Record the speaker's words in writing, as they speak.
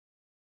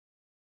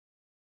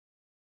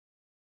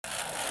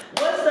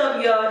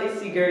up, y'all?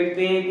 It's your girl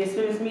Big.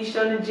 It's me,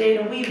 Shona Jade,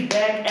 and we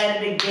back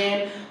at it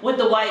again with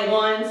the white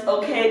ones,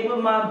 okay? With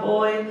my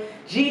boy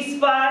G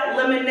Spot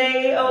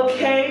Lemonade,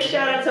 okay?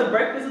 Shout out to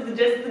Breakfast with the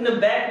Justice in the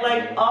back,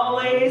 like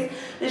always.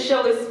 This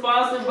show is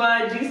sponsored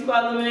by G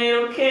Spot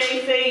Lemonade, okay?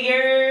 Say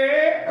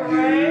yeah,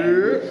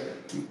 alright?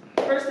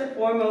 First and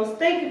foremost,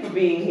 thank you for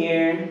being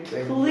here.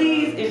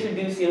 Please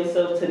introduce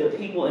yourself to the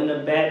people in the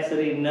back so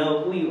they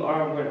know who you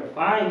are and where to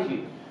find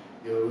you.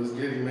 Yo, what's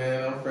goody,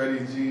 man? I'm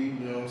Freddie G, you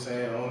know what I'm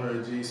saying? Owner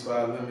of G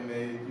Spot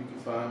Lemonade. You can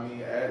find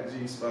me at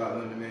G Spot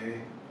Lemonade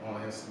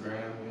on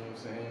Instagram, you know what I'm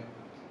saying?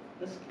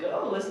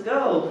 Let's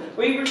go.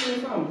 Where you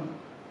originally from?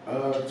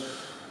 Oh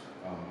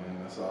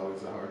man, that's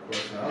always a hard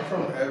question. I'm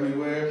from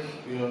everywhere,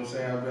 you know what I'm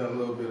saying? I've been a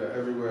little bit of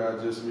everywhere.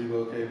 I just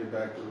relocated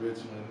back to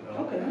Richmond,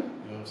 Okay. you know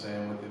what I'm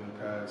saying, within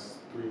the past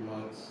 3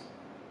 months.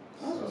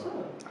 Oh, what's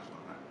up?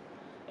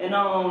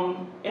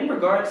 And in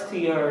regards to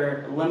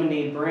your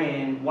lemonade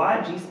brand,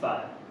 why G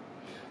Spot?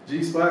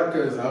 G Spot,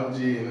 because I'm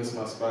G and it's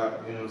my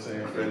spot, you know what I'm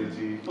saying? Freddie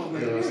G, you know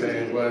what I'm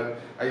saying?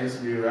 But I used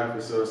to be a rapper,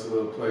 so it's a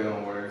little play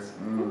on words.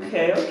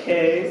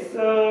 Okay,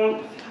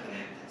 so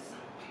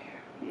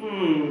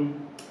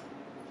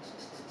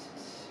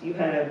you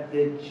have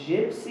the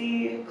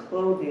Gypsy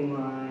clothing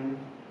line.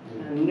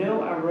 I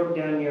know I wrote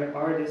down your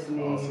artist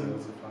name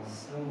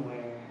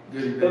somewhere.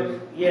 Goody.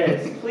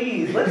 Yes,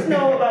 please. Let's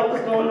know about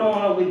what's going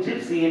on with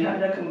Gypsy and how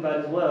did that come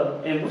about as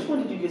well. And which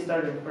one did you get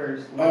started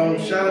first?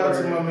 Shout out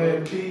to my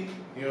man Pete.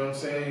 You know what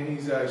I'm saying?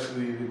 He's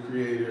actually the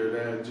creator of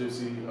that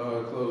Gypsy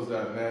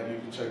clothes.net. You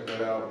can check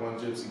that out. One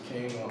Gypsy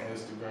King on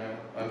Instagram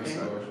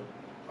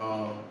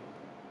 _.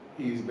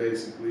 He's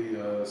basically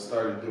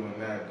started doing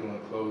that, doing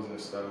clothes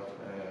and stuff.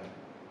 And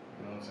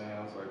you know what I'm saying?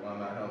 I was like, why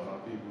not help my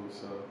people?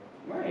 So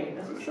right,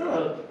 that's what's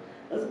up.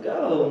 Let's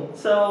go.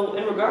 So,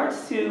 in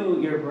regards to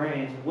your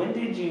brand, when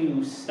did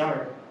you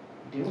start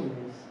doing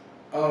this?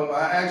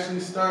 I actually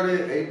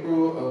started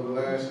April of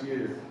last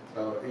year,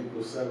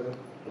 April 7th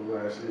of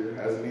last year.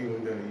 Hasn't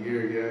even been a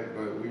year yet,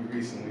 but we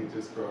recently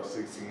just crossed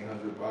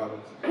 1,600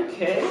 bottles.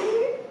 Okay. You know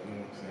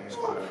what I'm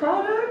saying? What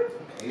product?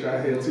 Try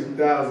to hit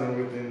 2,000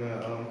 within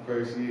the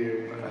first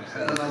year. You know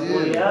what I'm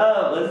saying?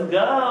 Yeah, let's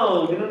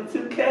go. Get up to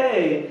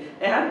 2K.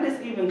 And how did this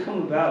even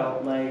come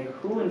about? Like,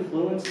 who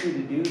influenced you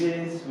to do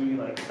this? Were you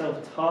like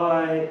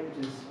self-taught?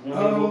 Just one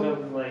day woke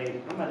up and was like,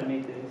 I'm about to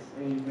make this,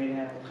 and you made it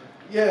happen.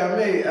 Yeah, I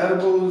made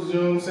edibles. You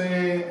know what I'm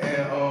saying?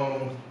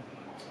 And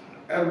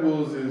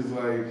edibles is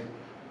like,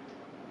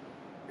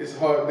 it's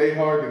hard. They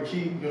hard to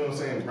keep. You know what I'm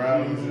saying?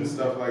 Brownies and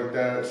stuff like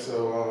that.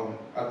 So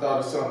I thought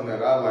of something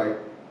that I like.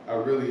 I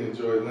really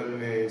enjoy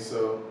lemonade,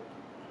 so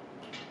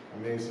I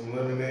made some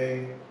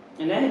lemonade.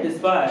 And that hit the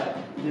spot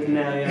just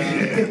now, y'all.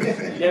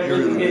 That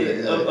really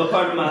hit a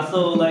part of my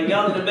soul. Like,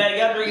 y'all in the back,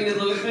 y'all drinking this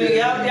little thing.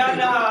 Y'all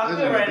know how I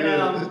feel right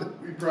now.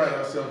 We pride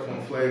ourselves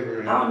on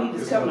flavor. And I don't need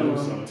to tell them.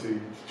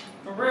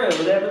 For real,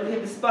 that really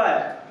hit the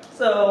spot.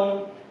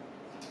 So,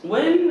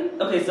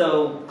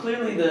 so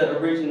clearly the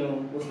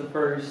original was the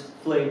first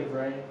flavor,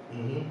 right?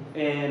 Mm-hmm.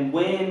 And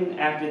when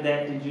after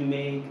that did you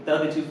make the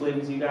other two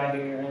flavors you got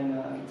here? And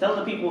tell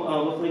the people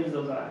what flavors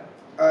those are.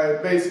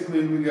 Alright,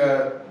 basically we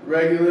got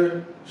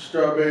regular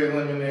strawberry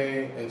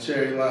lemonade and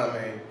cherry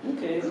limeade.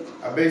 Okay.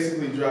 I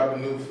basically drop a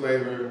new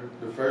flavor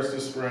the first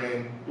of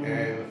spring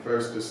and the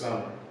first of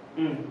summer.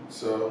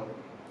 So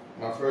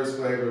my first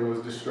flavor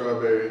was the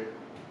strawberry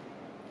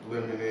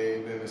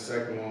lemonade, then the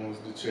second one was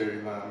the cherry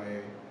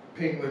limeade.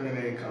 Pink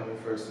lemonade coming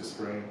first of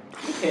spring.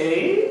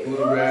 Okay.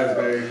 Blue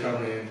raspberry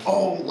coming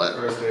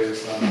first day of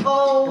summer.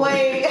 Oh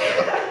wait.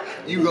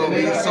 You gonna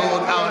be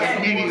sold out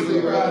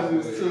immediately,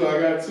 surprises too. I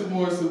got 2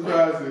 more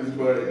surprises,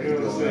 but you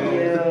know what I'm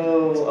saying?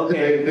 Yo,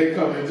 okay. They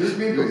coming. Just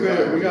be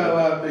prepared. We got a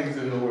lot of things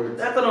in the works.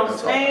 That's what I'm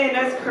saying.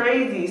 That's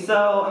crazy.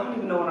 So I don't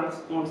even know what I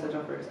want to touch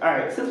on first. All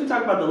right. Since we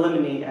talked about the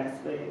lemonade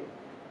aspect,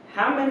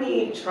 how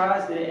many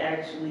tries did it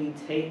actually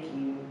take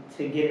you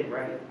to get it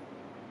right?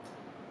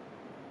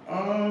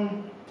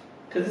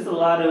 Because it's a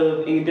lot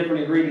of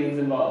different ingredients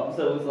involved.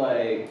 So it's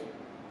like,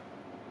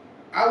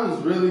 I was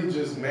really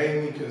just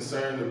mainly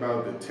concerned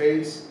about the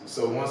taste.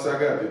 So once I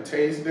got the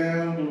taste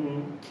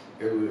down,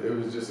 it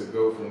was just a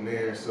go from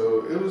there.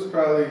 So it was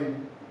probably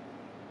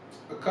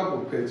a couple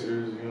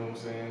pictures, you know what I'm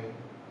saying?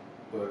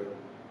 But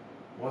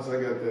once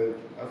I got that,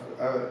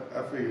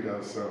 I figured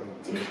out something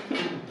to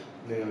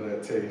nail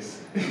that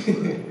taste.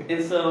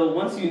 And so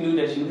once you knew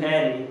that you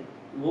had it,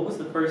 what was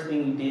the first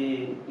thing you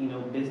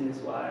did,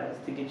 business-wise,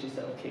 to get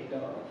yourself kicked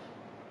off?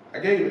 I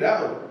gave it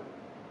out.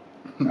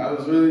 I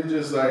was really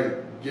just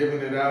like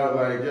giving it out,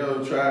 like,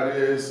 yo, try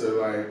this,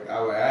 or like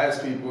I would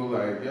ask people,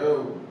 like,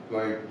 yo,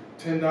 like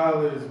 $10,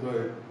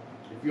 but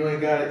if you ain't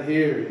got it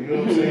here, you know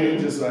what I'm saying?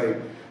 Just like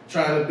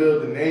trying to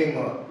build the name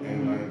up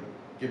and like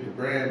get the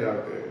brand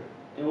out there.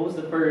 And what was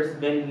the first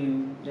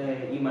venue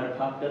that you might have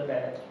popped up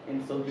at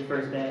and sold your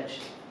first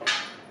batch?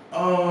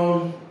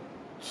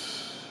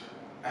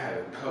 I had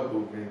a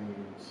couple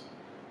venues.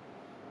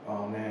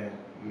 Oh man,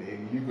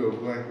 you go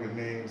blank with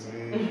names,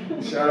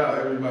 man. Shout out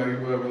everybody,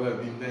 whoever let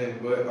me in.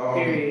 But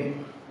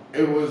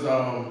it was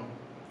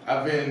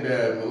I vend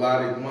at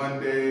Melodic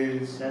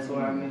Mondays. That's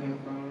where I met him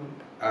from.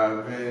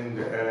 I vend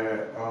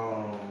at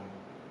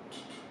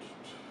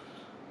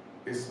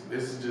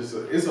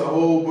it's a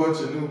whole bunch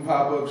of new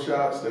pop-up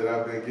shops that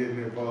I've been getting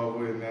involved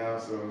with now.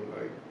 So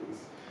like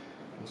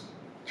I'm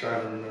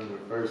trying to remember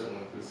the first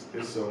one.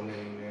 It's so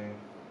many, man.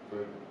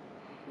 But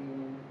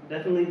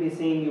definitely been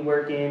seeing you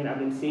working.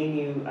 I've seen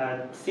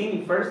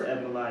you first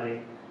at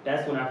Melodic.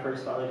 That's when I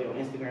first followed you on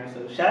Instagram.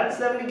 So shout out to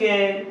Seven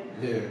again.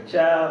 yeah.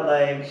 Child,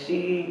 like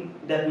she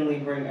definitely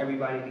bring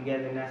everybody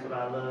together, and that's what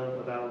I love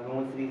about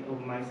going to these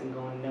open mics and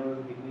going to network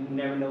with people. You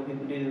never know what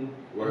people do,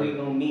 who you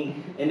gonna meet.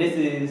 And this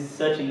is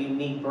such a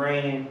unique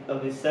brand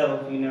of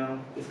itself, you know.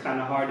 It's kind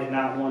of hard to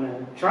not want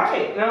to try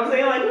it. You know what I'm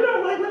saying? Like, you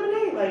don't like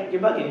lemonade, like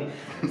you're bugging.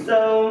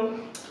 So,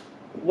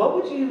 what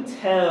would you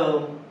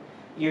tell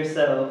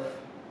yourself?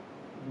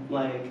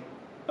 Like,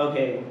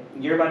 okay,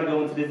 you're about to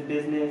go into this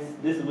business.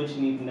 This is what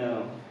you need to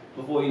know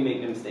before you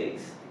make the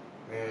mistakes.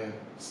 Man,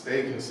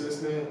 stay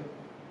consistent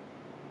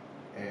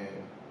and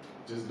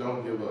just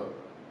don't give up.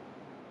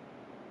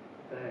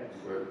 Thanks.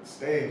 But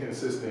staying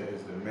consistent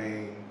is the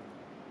main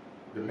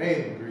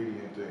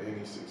ingredient to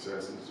any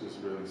success. Is just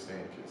really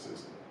staying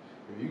consistent.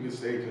 If you can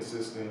stay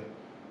consistent,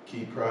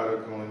 keep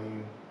product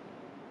on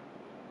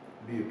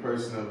you, be a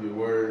person of your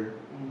word,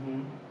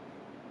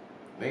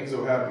 things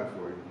will happen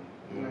for you.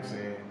 You know what I'm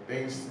saying?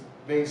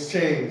 Things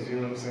change. You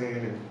know what I'm saying?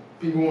 And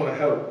people want to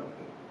help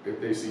if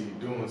they see you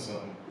doing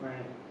something.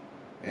 Right.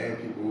 And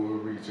people will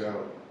reach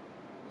out.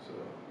 So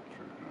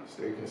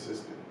stay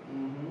consistent.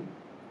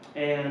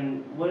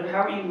 And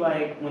how are you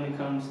like when it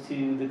comes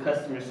to the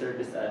customer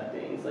service side of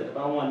things? Like if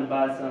I wanted to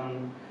buy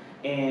something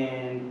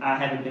and I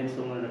haven't been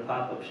to one of the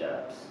pop-up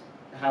shops,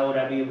 how would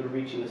I be able to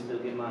reach you and still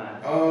get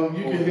mine?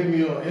 You can hit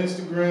me on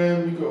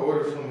Instagram. You can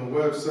order from the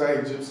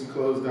website,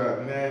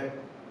 gypsyclothes.net.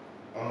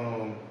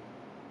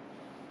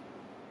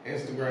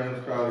 Instagram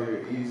is probably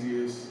the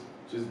easiest.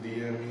 Just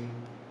DM me.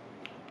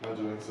 My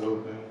joint's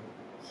open.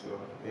 So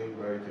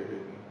anybody can hit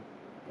me.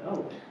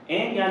 Oh,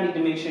 and y'all need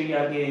to make sure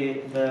y'all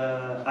get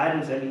the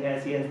items that he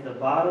has. He has the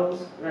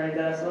bottles, right,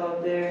 that I saw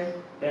up there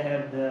that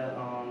have the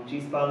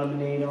G-Spot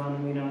lemonade on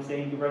them. You know what I'm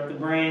saying? You can rep the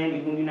brand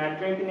even when you're not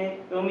drinking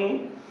it. You know what I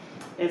mean?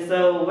 And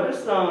so, what are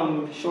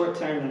some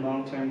short-term and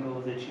long-term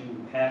goals that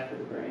you have for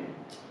the brand?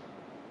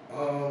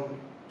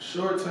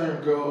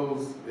 Short-term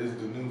goals is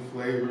the new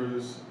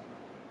flavors.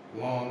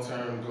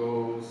 Long-term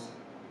goals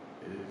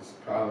is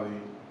probably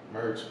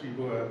merch.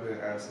 People have been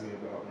asking me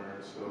about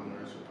merch, so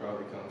merch will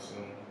probably come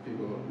soon.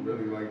 People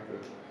really like the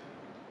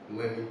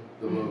Lenny,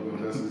 the logo,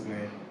 that's his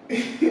name.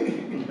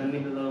 Lenny,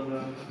 the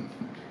logo.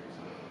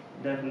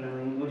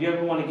 Definitely. Would you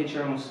ever want to get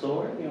your own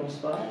store, your own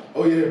spot?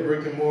 Oh yeah,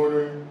 brick and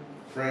mortar,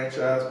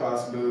 franchise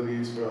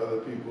possibilities for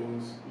other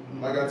people's.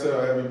 Like I tell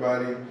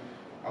everybody,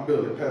 I'm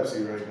building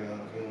Pepsi right now,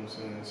 you know what I'm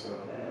saying? So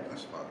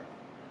That's fire.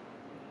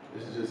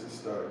 it's just a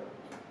start.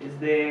 Is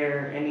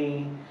there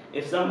any,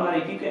 if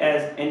you could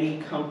ask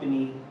any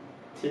company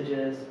to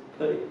just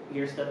put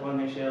your stuff on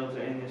their shelves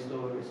or in their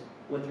stores,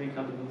 what 3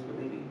 companies would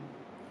they be?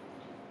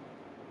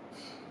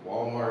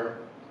 Walmart,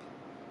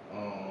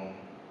 trying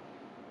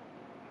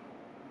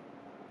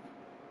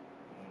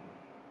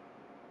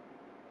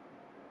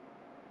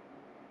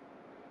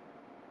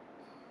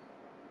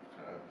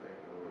to think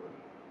of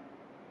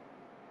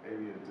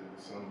maybe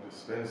some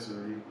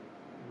dispensary,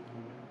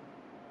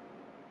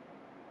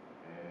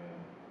 and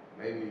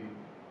maybe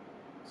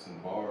some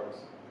bars,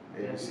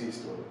 ABC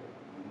store.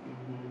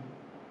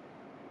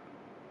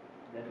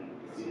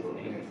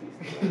 Definitely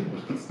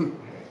ABC store.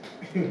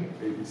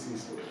 ABC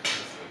store.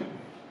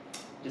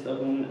 Just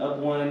opened up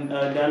one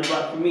down the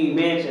block for me,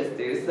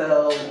 Manchester.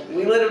 So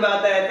we lit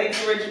about that.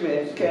 Thanks,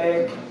 Richmond.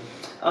 Okay.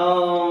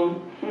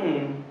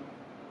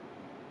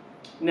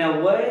 Now,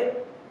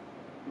 what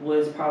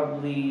was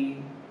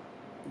probably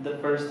the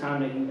first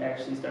time that you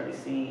actually started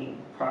seeing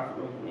profit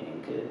rolling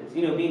in? Because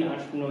being an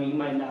entrepreneur, you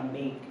might not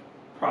make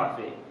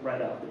profit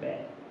right off the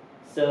bat.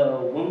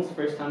 So when was the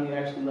first time you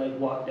actually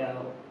walked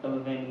out of a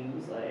venue? You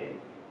was like,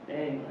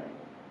 dang,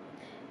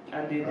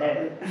 I did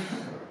that.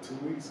 2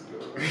 weeks ago.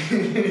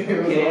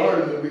 It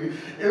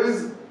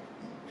was hard.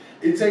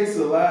 It takes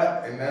a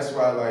lot, and that's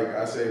why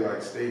I say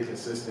stay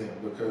consistent,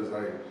 because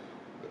a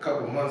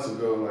couple months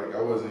ago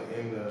I wasn't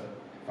in the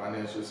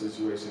financial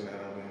situation that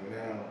I'm in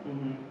now,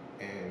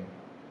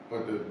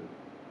 but the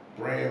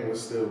brand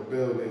was still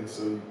building,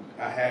 so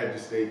I had to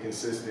stay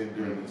consistent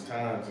during these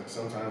times. And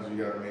sometimes you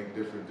got to make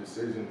different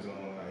decisions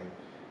on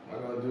am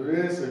I gonna do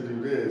this or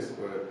do this?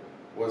 But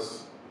what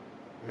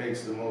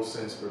makes the most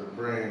sense for the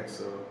brand?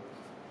 So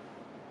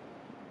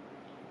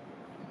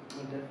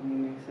it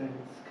definitely makes sense,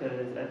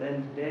 because at the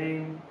end of the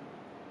day,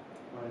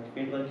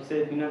 like you said,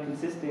 if you're not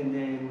consistent,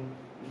 then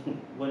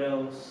what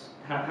else?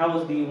 How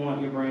else do you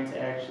want your brand to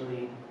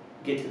actually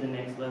get to the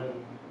next level?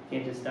 You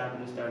can't just stop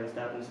and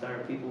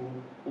start. People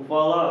will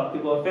fall off.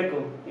 People are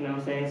fickle, you know what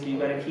I'm saying? So you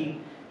gotta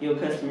keep your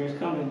customers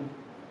coming,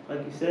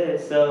 like you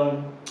said.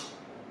 So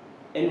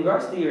in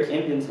regards to your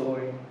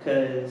inventory,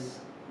 because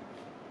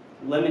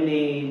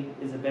lemonade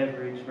is a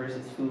beverage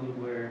versus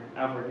food where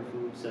I work in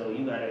food, so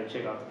you gotta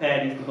check out the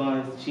patties, the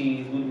buns, the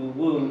cheese, woo woo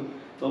woo.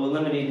 But with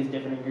lemonade, is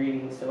different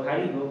ingredients. So how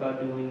do you go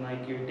about doing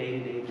like your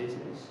day-to-day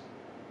business?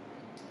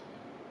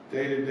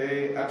 Day to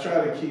day, I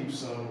try to keep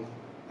some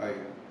like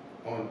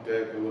on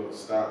deck, a little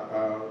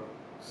stockpile.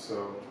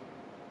 So,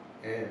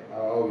 and I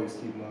always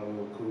keep my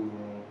little cooler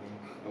on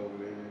me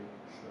over there.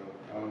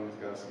 So I always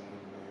got some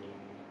lemonade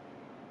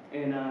on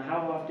me. And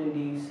how often do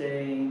you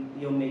say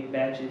you'll make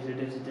batches, or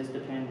does it just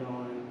depend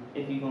on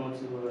if you go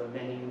into a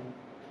venue?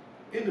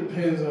 It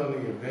depends on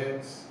the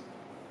events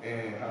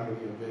and how many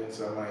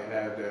events I might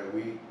have that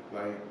week.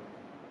 Like,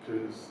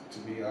 cause to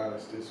be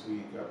honest, this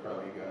week I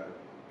probably got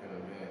an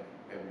event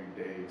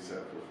every day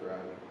except for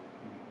Friday.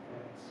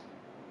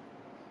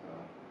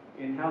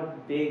 And how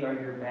big are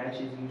your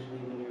batches usually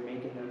when you're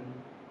making them?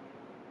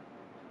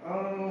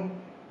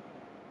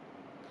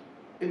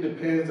 It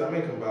depends. I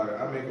make them by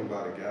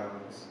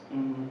gallons,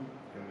 Mm-hmm. and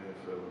then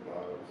fill the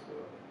bottles.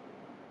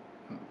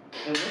 So.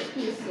 And what's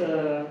this,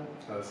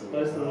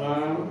 That's the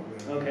lime?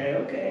 Yeah. Okay,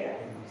 okay.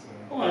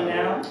 You Come know what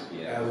I'm saying?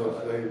 on now. Add a little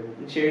flavor.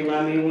 The cherry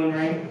limeade one,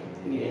 right?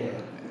 Yeah.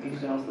 These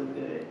joints look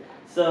good.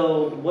 So,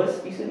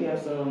 you said you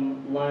have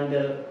some lined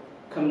up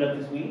coming up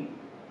this week?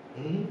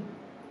 Mm-hmm.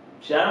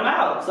 Shout them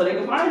out so they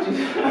can find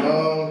you. I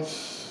want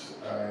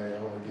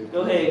to get.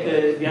 Go ahead,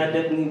 cause y'all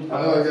definitely need to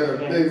I know I got a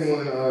events. big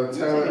one.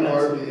 Talent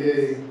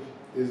RBA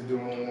is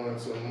doing one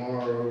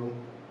tomorrow.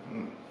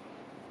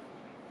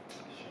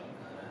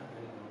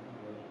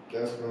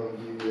 That's gonna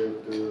be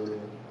at the.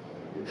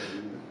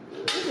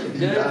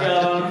 Good,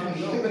 y'all.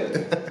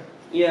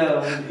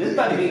 Yo, this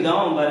about to be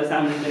gone by the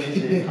time we finish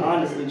it.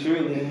 Honestly,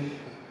 truly.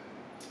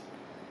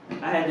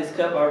 I had this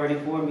cup already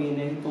for me, and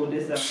then he pulled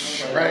this out. I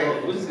was like, Right.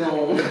 oh, we're just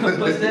gonna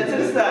push that to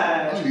the I'm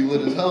side. gonna be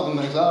lit as hell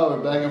the next hour,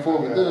 back and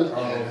forth with this.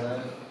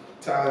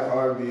 Talent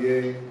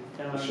RBA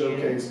Talent RBA.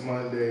 showcase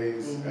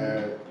Mondays Mhm.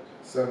 at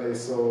Sunday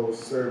Soul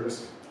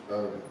Service.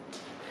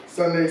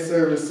 Sunday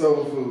Service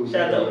Soul Food.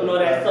 Shout out to Open All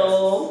That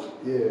Soul.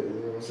 Yeah, you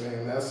know what I'm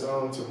saying? That's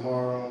on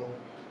tomorrow.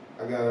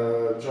 I got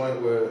a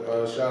joint with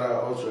shout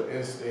out Ultra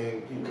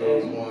Instinct. He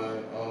goes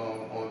one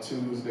on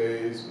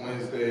Tuesdays,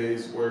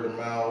 Wednesdays, word of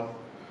mouth.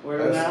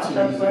 Word of That's mouth,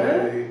 that's what?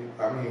 Tuesday.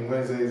 I mean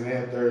Wednesdays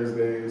and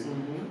Thursdays.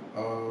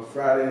 Mm-hmm.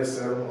 Friday I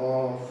set them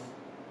off.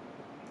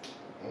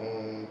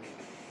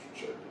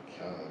 Check the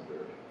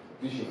calendar.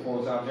 This your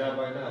full-time job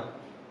right now?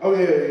 Oh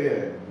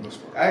yeah.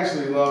 I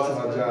actually lost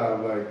my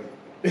job like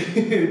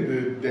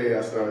the day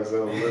I started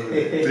selling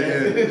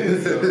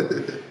limited.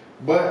 So,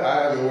 but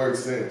I haven't worked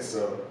since,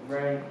 so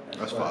Right.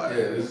 That's yeah, fine.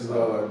 this is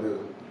all I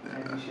do.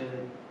 As you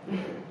should.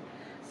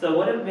 So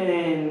what have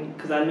been,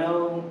 because I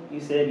know you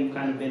said you've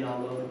kind of been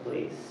all over the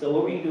place. So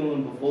what were you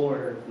doing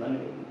before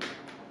Lemonade?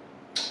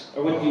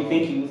 Or what did you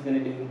think you was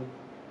going to do?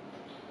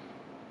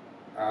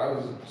 I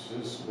was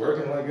just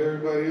working like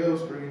everybody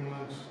else, pretty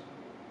much.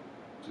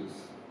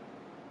 Just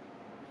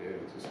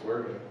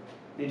working.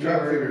 Did you Trying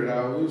to ever- figure it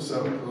out. We was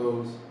selling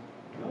clothes,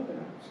 Okay.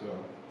 so.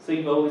 So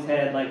you've always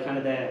had like kind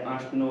of that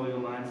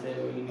entrepreneurial mindset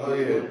where you Oh,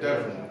 yeah, to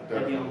definitely,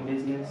 have your own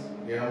business.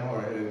 Yeah, I'm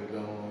hard headed.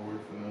 Don't want to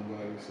work for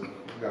nobody, so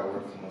I gotta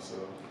work for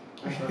myself.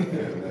 I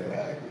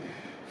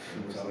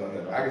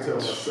can tell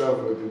myself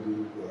what to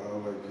do, but I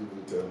don't like people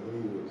to tell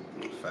me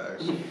what to do.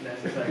 Facts.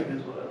 That's a fact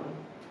as well.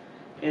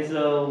 And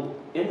so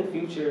in the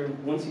future,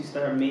 once you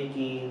start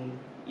making,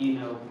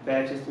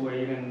 batches to where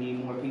you're gonna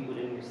need more people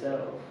than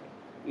yourself,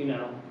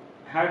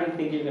 how do you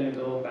think you're gonna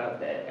go about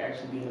that,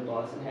 actually being the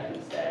boss and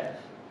having staff?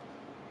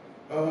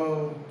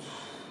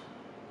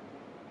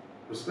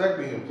 Respect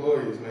the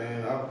employees,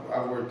 man.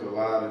 I've worked a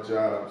lot of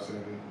jobs,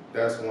 and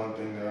that's one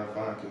thing that I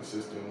find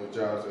consistent with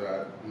jobs that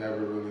I never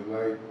really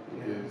like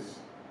is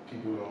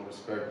people don't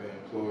respect the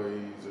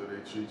employees or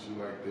they treat you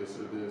like this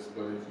or this.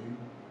 But if you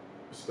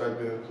respect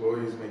the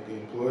employees, make the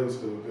employees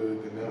feel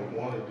good, then they'll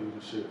want to do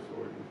the shit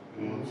for you.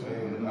 You know what I'm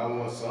saying? And I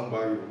want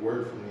somebody to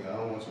work for me. I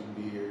don't want you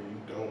to be here. You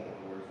don't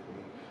want to work for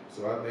me.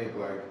 So I think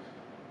like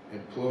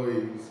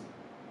employees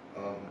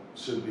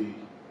should be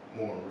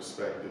more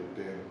respected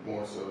than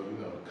more so,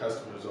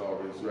 customers are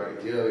always right.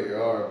 Yeah, they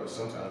are, but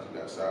sometimes you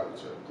got to side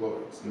with your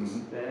employees.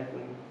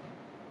 Exactly.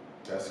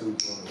 That's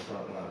who's on the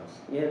front lines.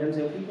 Yeah, them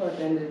same people at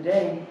the end of the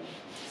day.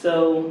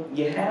 So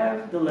you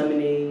have the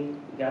lemonade,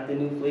 you got the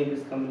new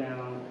flavors coming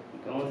out,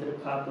 you're going to the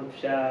pop-up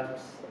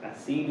shops. I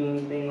see you doing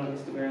anything on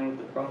Instagram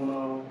with the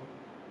promo.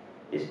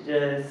 It's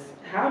just,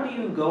 how do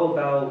you go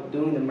about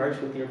doing the merch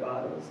with your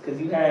bottles?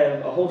 Because you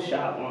have a whole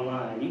shop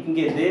online. You can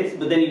get this,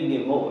 but then you can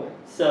get more.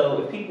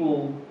 So if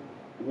people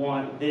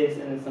want this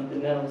and then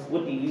something else,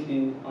 what do you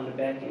do on the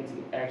back end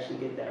to actually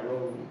get that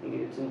rolling and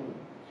get it to them?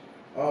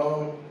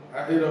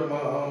 I hit up my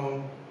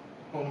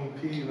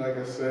homie P, like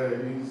I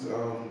said, he's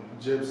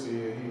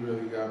gypsy and he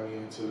really got me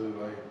into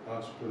like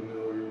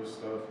entrepreneurial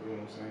stuff, you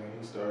know what I'm saying?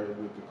 He started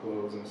with the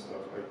clothes and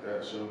stuff like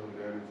that, showed me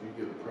that if you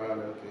get a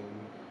product and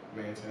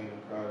you maintain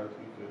the product,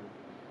 you could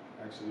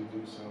actually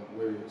do something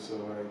with it. So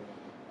like,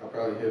 I'll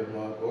probably hit him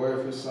up, or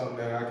if it's something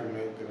that I can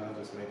make, then I'll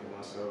just make it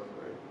myself,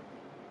 like,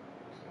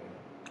 so,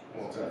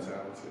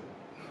 multi-talented.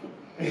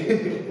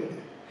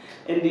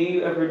 And do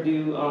you ever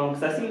do?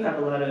 Because I see you have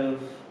a lot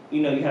of,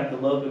 you have the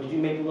logo. Did you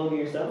make the logo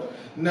yourself?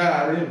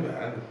 Nah, I didn't.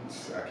 I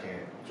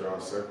can't draw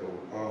a circle.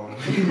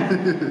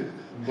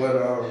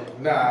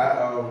 But nah,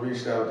 I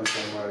reached out to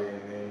somebody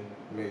and they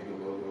made the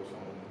logo for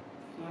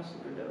me. That's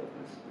super dope.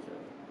 That's super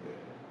dope.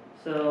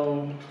 Yeah. So,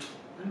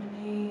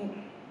 lemonade.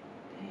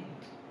 Dang.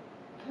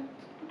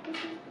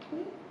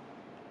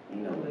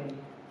 No way.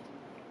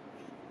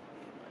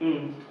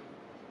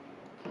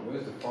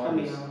 Where's the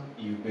farthest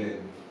you've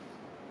been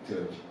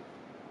to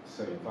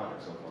sell your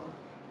product so far?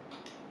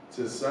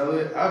 To sell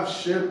it, I've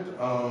shipped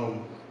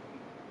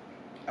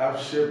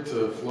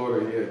to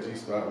Florida. Yeah, G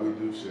Spot. We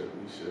do ship.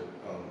 We ship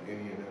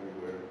any and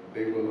everywhere.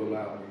 They will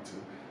allow me to.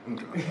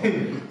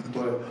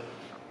 But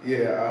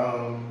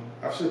yeah,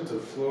 I've shipped to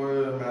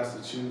Florida,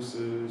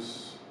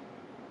 Massachusetts,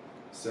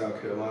 South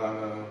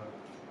Carolina.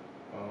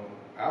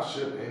 I'll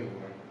ship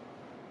anywhere.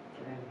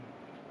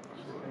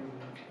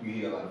 You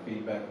hear a lot of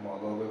feedback from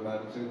all over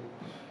about it too?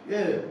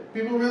 Yeah,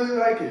 people really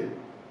like it.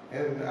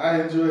 And I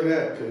enjoy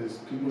that because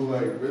people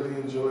really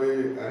enjoy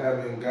it. I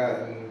haven't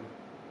gotten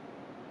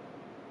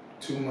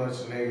too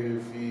much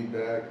negative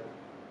feedback.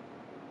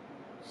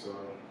 So,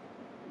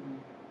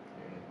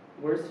 yeah.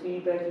 Worst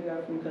feedback you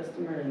got from a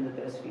customer and the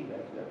best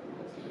feedback you got from a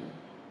customer?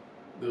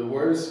 The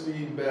worst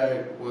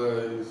feedback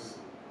was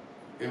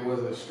it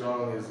wasn't as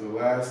strong as the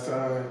last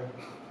time.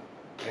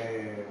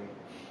 And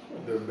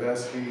the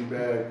best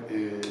feedback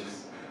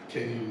is,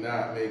 can you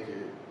not make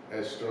it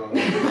as strong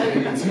as you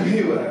made it to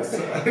me last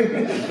time? You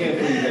can't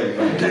please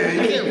everybody. Yeah,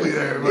 you can't please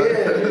everybody.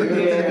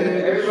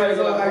 Everybody's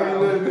all how you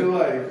live your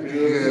life. You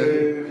know what I'm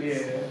saying?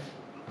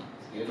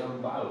 Yeah. Get on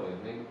the bottle with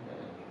nigga.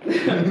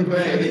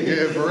 Right.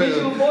 Yeah, for Get you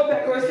real. a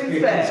 4-pack or a 6-pack.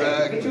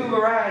 Exactly. Get you a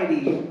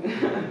variety.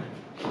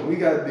 We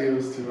got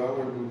deals too. I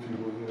work with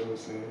people, you know what I'm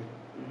saying?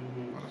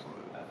 Mm-hmm.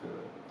 I feel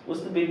it.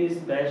 What's the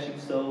biggest batch you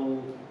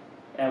sold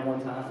at one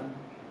time?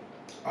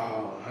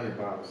 100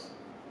 bottles.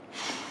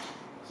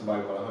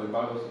 Somebody bought 100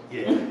 bottles?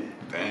 Yeah.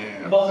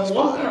 Damn. But that's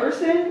one fire.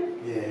 person?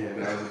 Yeah,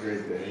 that was a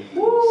great day.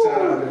 Woo.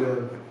 Shout out to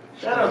them.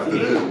 Shout out to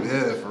you.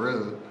 Yeah, for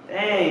real.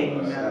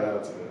 Dang. Shout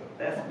out to them.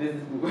 That's a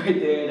business move right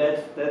there.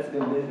 That's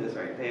good business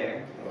right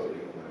there. Oh,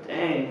 yeah.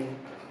 Dang.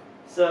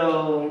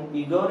 So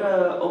you go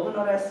to Open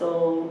All That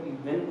Soul,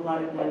 you've been to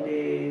Melodic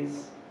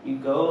Mondays, you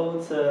go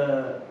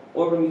to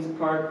Auburn Music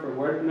Park for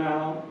word of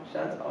mouth.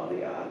 Shout out to all of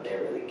y'all.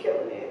 They're really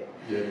killing it.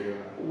 Yeah.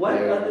 What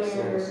other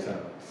So much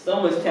talent.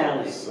 so much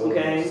talent. So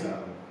Okay. much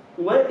talent.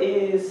 What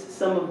is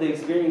some of the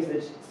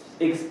experiences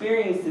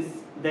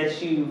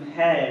that you've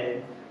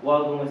had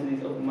while going to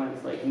these open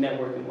mics, like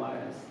networking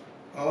wise?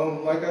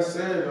 Like I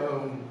said,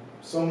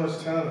 so much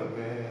talent,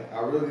 man. I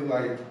really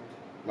like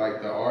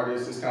the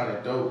artists. It's kind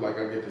of dope. Like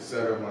I get to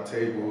set up my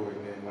table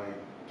and then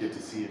get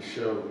to see a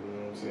show. You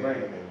know what I'm saying? Right.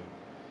 And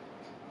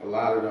a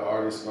lot of the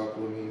artists fuck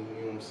with me. You know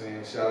what I'm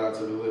saying? Shout out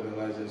to the Living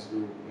Legends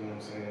group. You know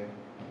what I'm saying?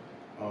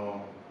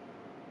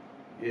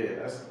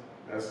 Yeah,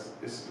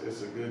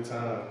 it's a good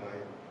time.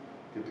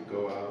 Get to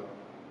go out,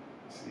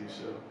 see a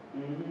show.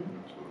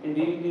 Mm-hmm. And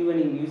do you do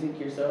any music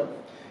yourself?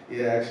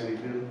 Yeah, I actually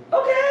do.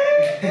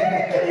 Okay,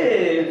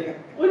 good.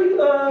 What do you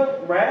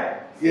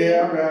rap?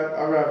 Yeah, I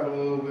rap a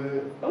little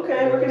bit.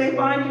 Okay, where can they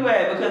find you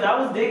at? Because I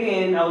was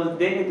digging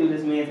through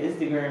this man's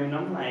Instagram and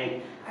I'm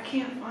like, I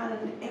can't find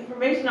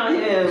information on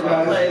him.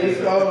 I'm like,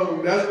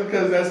 That's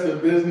because that's the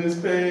business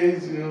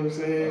page, you know what I'm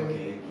saying?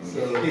 Okay.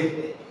 So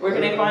where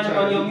can they find you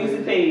on your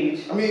music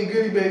page? I mean,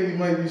 Goody Baby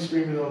might be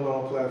streaming on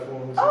all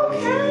platforms.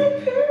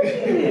 Okay,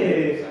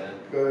 period.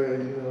 Go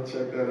ahead,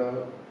 check that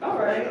out. All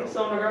right.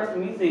 So in regards to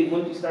music,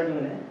 when did you start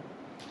doing that?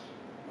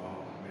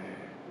 Oh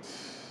man,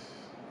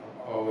 I've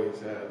always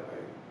had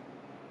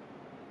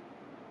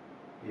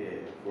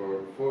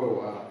for a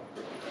while.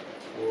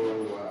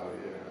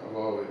 Yeah, I've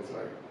always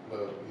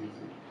loved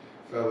music.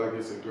 Felt like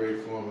it's a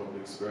great form of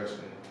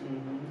expression. Mm-hmm.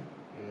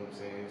 You know what I'm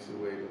saying? It's a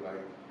way to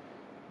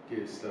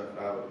get stuff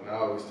out. And I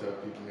always tell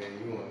people, man,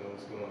 you want to know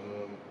what's going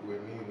on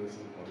with me,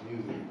 listen to my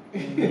music.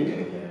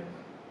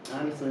 Mm-hmm.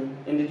 Honestly.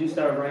 And did you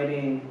start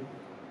writing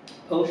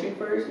poetry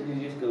first, or did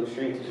you just go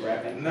straight to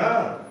rapping?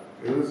 Nah,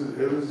 it was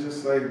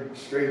just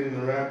straight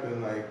into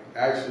rapping.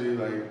 Actually,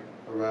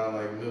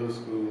 around middle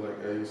school,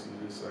 I used to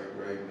just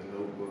write in a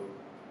notebook,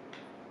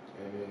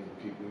 and then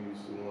people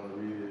used to want to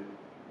read it.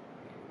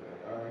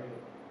 All right.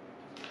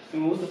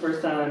 And when was the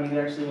first time you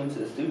actually went to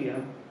the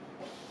studio?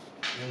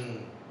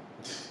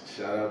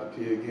 Shout out to P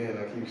again.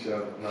 I keep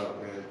shouting him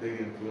out, man. Big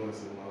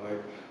influence in my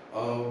life.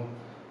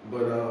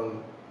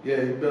 Yeah,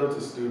 he built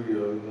a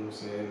studio. You know what I'm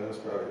saying? That was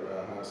probably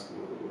around high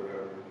school or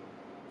whatever.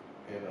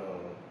 And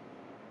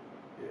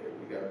yeah,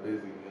 we got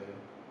busy, man.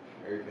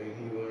 Everything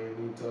he learned,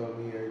 he taught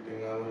me. Everything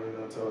I learned,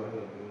 I taught him. You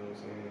know what I'm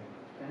saying?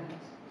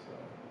 Facts. So.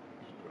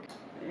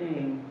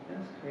 Dang,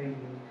 that's crazy.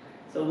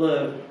 So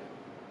look,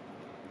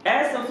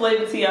 add some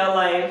flavor to your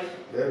life.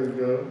 There we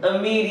go.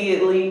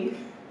 Immediately.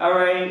 All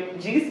right,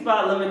 G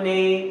Spot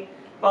Lemonade.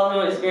 Follow me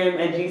on Instagram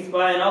at G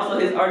Spot, and also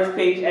his artist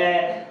page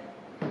at.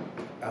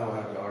 I don't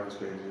have the artist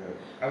page yet.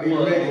 I need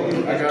to make one.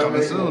 I gotta Coming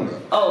make soon.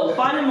 one. Oh,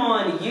 find him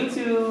on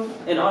YouTube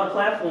and all the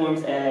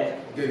platforms at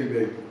Goody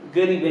Baby.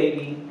 Goody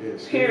Baby. Yeah,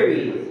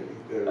 Period.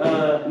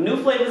 New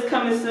flavors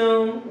coming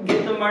soon.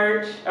 Get the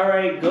merch. All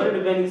right. Go to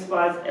the vending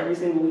spots every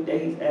single week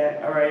that he's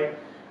at. All right.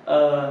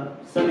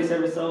 Sunday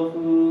service soul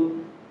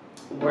food.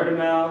 Word of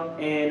mouth.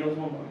 And there was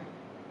one more.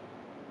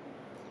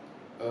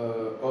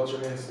 Ultra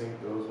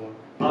Instinct. There was one.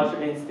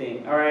 Ultra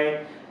Instinct. All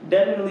right.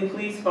 Definitely,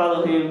 please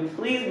follow him.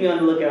 Please be on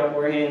the lookout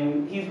for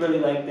him. He's really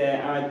like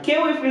that. All right.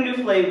 Can't wait for new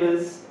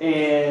flavors.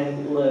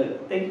 And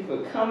look, thank you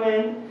for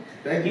coming.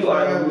 Thank you. You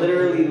are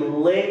literally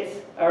lit.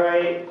 All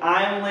right,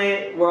 I'm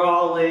lit. We're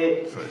all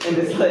lit, and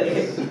it's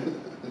lit.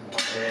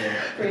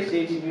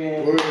 Appreciate you,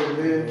 man. Word,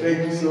 man.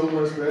 Thank you so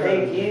much for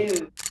having me. Thank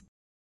you.